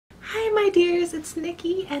dears, it's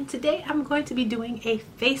Nikki, and today I'm going to be doing a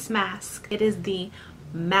face mask. It is the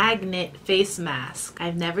magnet face mask.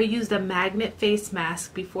 I've never used a magnet face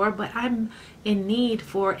mask before, but I'm in need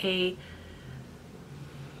for a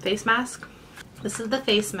face mask. This is the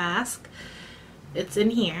face mask. It's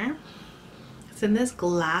in here. It's in this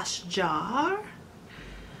glass jar.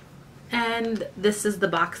 And this is the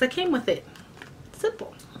box that came with it.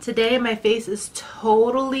 Simple. Today my face is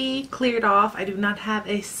totally cleared off. I do not have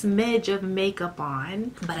a smidge of makeup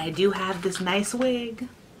on, but I do have this nice wig.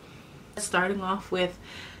 Starting off with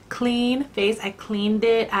clean face. I cleaned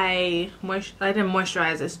it. I didn't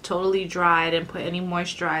moisturize it. It's totally dry. I didn't put any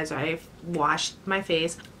moisturizer. I washed my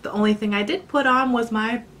face. The only thing I did put on was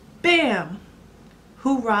my BAM!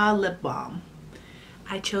 Hoorah lip balm.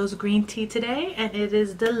 I chose green tea today and it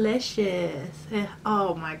is delicious.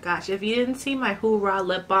 Oh my gosh, if you didn't see my Hoorah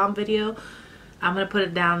lip balm video, I'm gonna put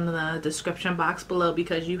it down in the description box below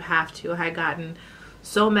because you have to. I gotten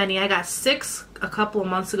so many. I got 6 a couple of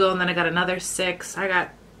months ago and then I got another 6. I got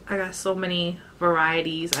so many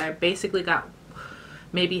varieties. I basically got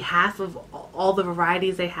maybe half of all the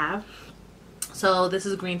varieties they have. So this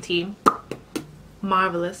is green tea.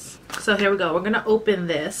 Marvelous. So here we go. We're gonna open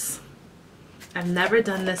this. I've never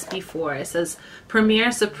done this before. It says Premier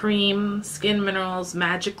Supreme Skin Minerals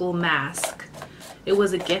Magical Mask. It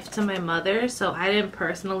was a gift to my mother, so I didn't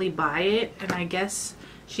personally buy it, and I guess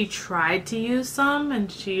she tried to use some and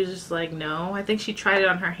she was just like, no. I think she tried it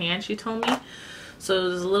on her hand, she told me, so it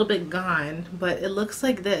was a little bit gone, but it looks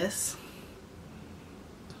like this.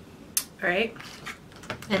 Alright,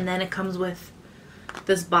 and then it comes with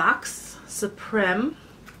this box. Supreme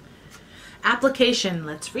application.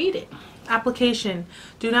 Let's read it. Application.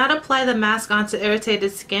 Do not apply the mask onto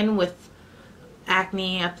irritated skin with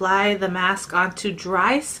acne. Apply the mask onto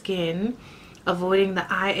dry skin, avoiding the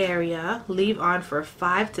eye area. Leave on for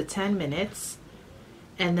 5 to 10 minutes.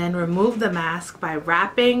 And then remove the mask by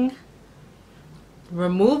wrapping the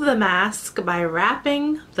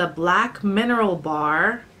black mineral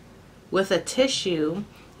bar with a tissue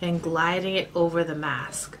and gliding it over the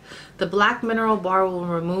mask. The black mineral bar will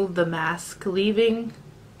remove the mask, leaving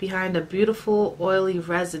behind a beautiful oily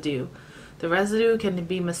residue. The residue can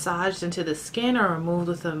be massaged into the skin or removed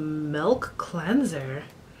with a milk cleanser.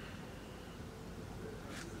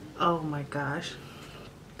 Oh my gosh.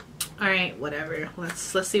 Alright, whatever. Let's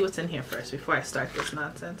see what's in here first before I start this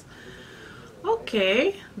nonsense.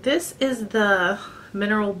 Okay, this is the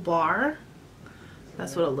mineral bar.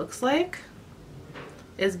 That's what it looks like.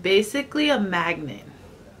 It's basically a magnet.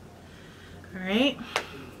 Alright.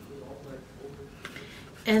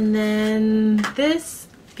 And then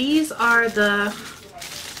these are the,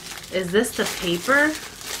 is this the paper?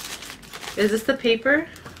 Is this the paper?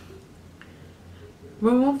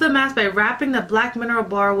 Remove the mask by wrapping the black mineral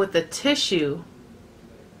bar with a tissue.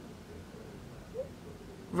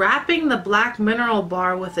 Wrapping the black mineral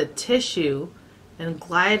bar with a tissue and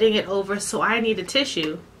gliding it over. So I need a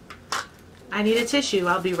tissue. I need a tissue.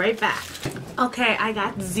 I'll be right back. Okay, I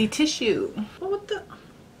got the tissue.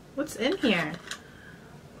 What's in here?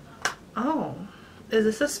 Oh, is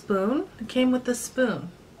this a spoon? It came with a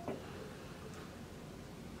spoon.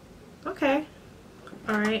 Okay.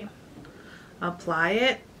 Alright. Apply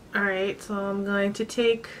it. Alright, so I'm going to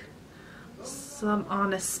take some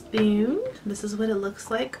on a spoon. This is what it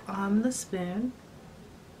looks like on the spoon.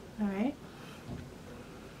 Alright.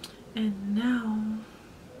 And now,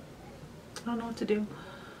 I don't know what to do.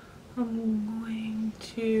 I'm going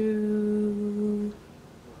to...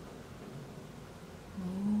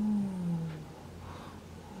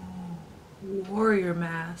 warrior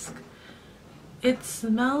mask. It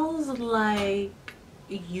smells like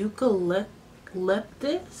eucalyptus.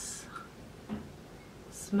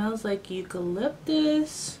 Smells like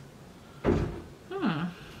eucalyptus.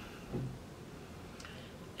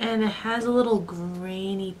 And it has a little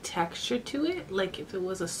grainy texture to it, like if it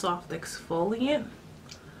was a soft exfoliant.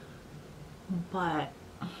 But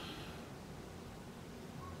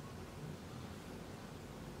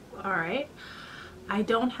alright. I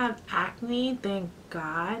don't have acne, thank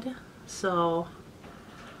God, so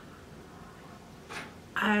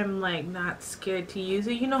I'm like not scared to use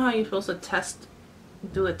it. You know how you're supposed to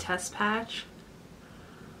do a test patch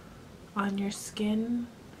on your skin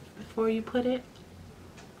before you put it?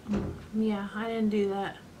 Yeah, I didn't do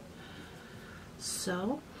that.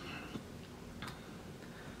 So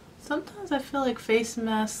sometimes I feel like face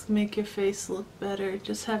masks make your face look better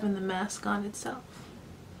just having the mask on itself.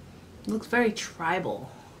 It looks very tribal.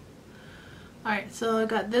 Alright, so I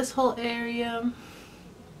got this whole area.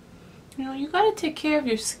 You know, you gotta take care of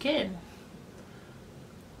your skin.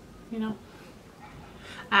 You know,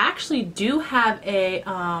 I actually do have a,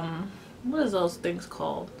 what is those things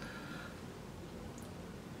called?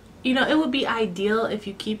 You know, it would be ideal if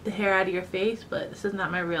you keep the hair out of your face, but this is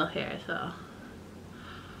not my real hair, so.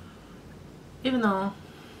 Even though,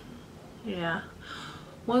 yeah.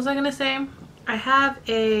 What was I gonna say? I have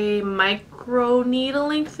a micro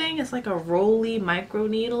needling thing. It's like a rolly micro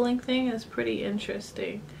needling thing. It's pretty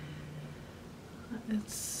interesting.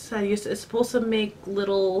 It's supposed to make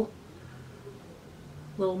little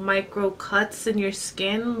micro cuts in your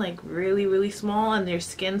skin, like really small, and your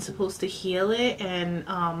skin's supposed to heal it, and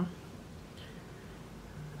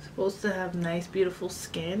supposed to have nice beautiful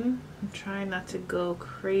skin. I'm trying not to go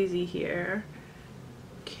crazy here.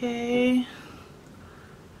 Okay,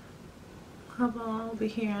 how about over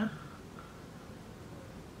here?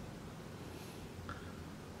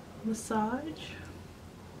 Massage.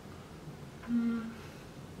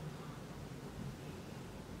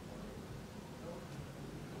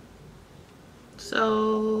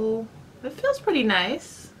 So it feels pretty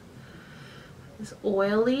nice. It's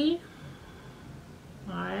oily.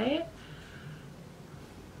 Alright.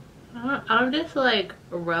 I'm just like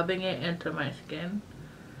rubbing it into my skin.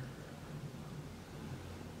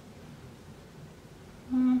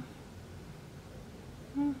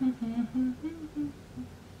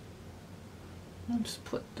 Just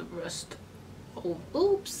put the rest. Oh,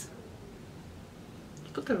 oops.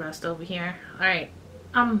 Put the rest over here. Alright.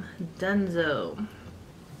 I'm donezo.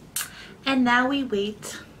 And now we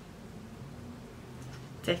wait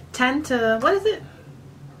 10 to, what is it?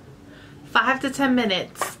 5 to 10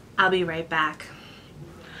 minutes. I'll be right back.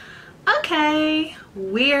 Okay,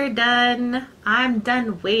 we're done. I'm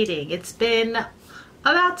done waiting. It's been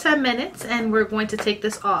about 10 minutes and we're going to take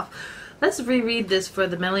this off. Let's reread this for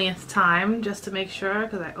the millionth time just to make sure,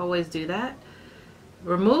 because I always do that.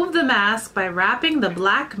 Remove the mask by wrapping the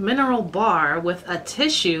black mineral bar with a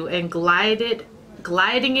tissue and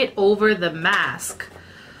gliding it over the mask.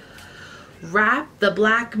 Wrap the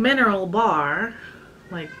black mineral bar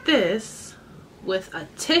like this with a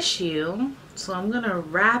tissue. So I'm gonna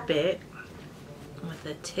wrap it with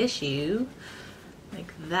a tissue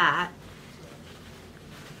like that.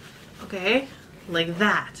 Okay, like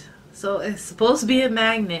that. So it's supposed to be a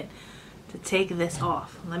magnet to take this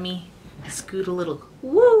off. Let me scoot a little,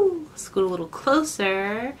 scoot a little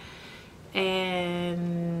closer and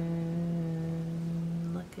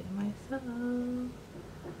look at myself.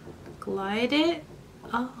 Glide it.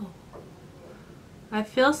 Oh, I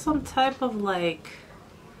feel some type of like,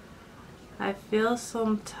 I feel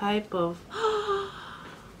some type of, oh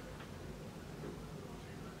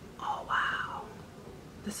wow,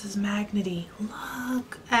 this is magnety.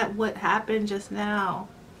 Look at what happened just now.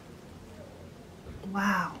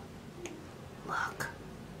 Wow. Look,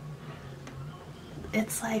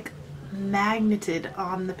 it's like magneted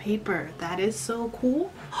on the paper. That is so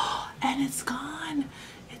cool. And it's gone.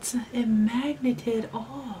 It magneted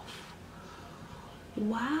off.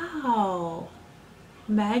 Wow.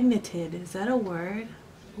 Magneted, is that a word?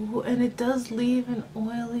 Ooh, and it does leave an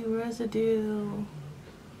oily residue.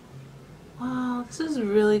 Wow, this is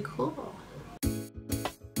really cool.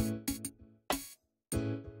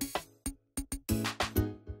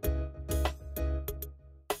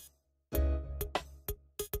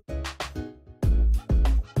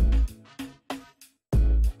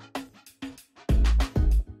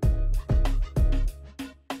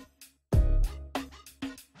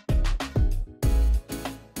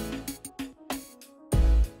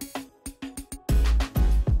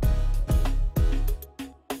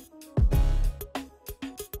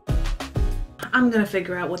 I'm gonna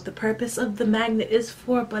figure out what the purpose of the magnet is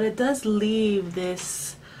for, but it does leave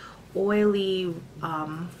this oily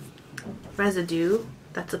residue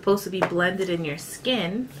that's supposed to be blended in your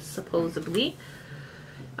skin, supposedly.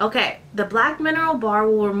 Okay, the black mineral bar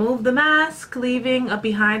will remove the mask, leaving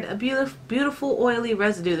behind a beautiful oily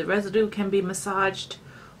residue. The residue can be massaged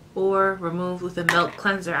or removed with a milk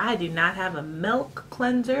cleanser. I do not have a milk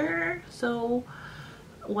cleanser, so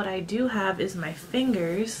what I do have is my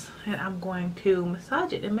fingers, and I'm going to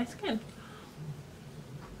massage it in my skin.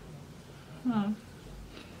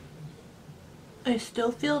 I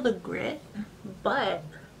still feel the grit, but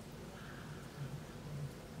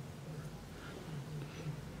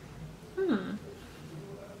I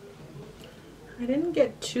didn't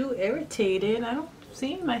get too irritated. I don't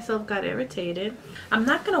see myself got irritated. I'm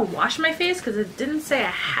not gonna wash my face because it didn't say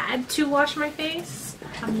I had to wash my face.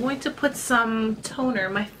 I'm going to put some toner,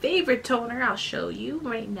 my favorite toner. I'll show you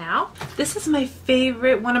right now. This is my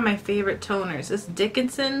favorite, one of my favorite toners. It's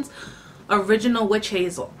Dickinson's Original Witch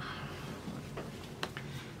Hazel.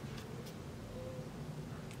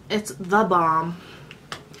 It's the bomb.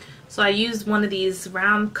 So I used one of these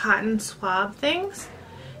round cotton swab things,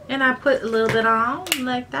 and I put a little bit on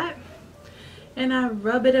like that, and I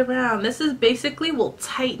rub it around. This is basically will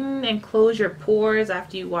tighten and close your pores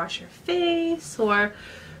after you wash your face, or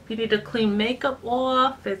if you need to clean makeup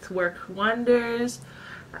off, it's worked wonders.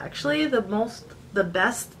 Actually, the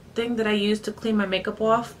best thing that I use to clean my makeup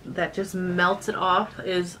off that just melts it off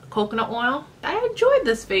is coconut oil. I enjoyed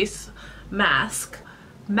this face mask.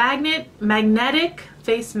 Magnetic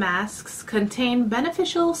face masks contain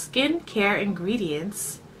beneficial skincare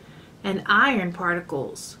ingredients and iron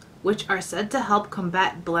particles, which are said to help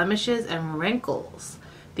combat blemishes and wrinkles.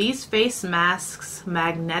 These face masks'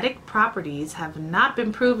 magnetic properties have not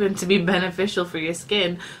been proven to be beneficial for your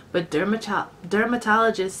skin, but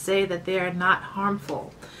dermatologists say that they are not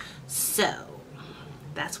harmful. So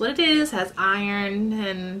that's what it is. Has iron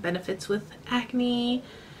and benefits with acne,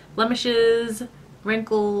 blemishes,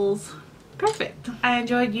 wrinkles. Perfect. I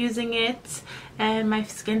enjoyed using it, and my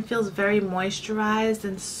skin feels very moisturized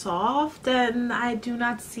and soft, and I don't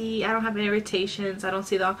have irritations. I don't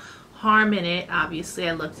see the harm in it. Obviously,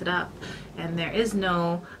 I looked it up and there is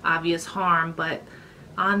no obvious harm, but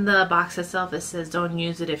on the box itself it says don't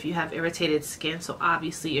use it if you have irritated skin, so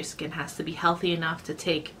obviously your skin has to be healthy enough to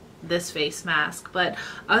take this face mask. But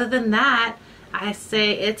other than that, I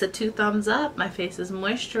say it's a 2 thumbs up. My face is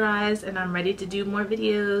moisturized and I'm ready to do more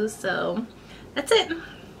videos, so that's it.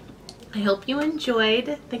 I hope you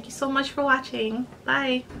enjoyed. Thank you so much for watching.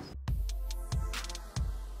 Bye.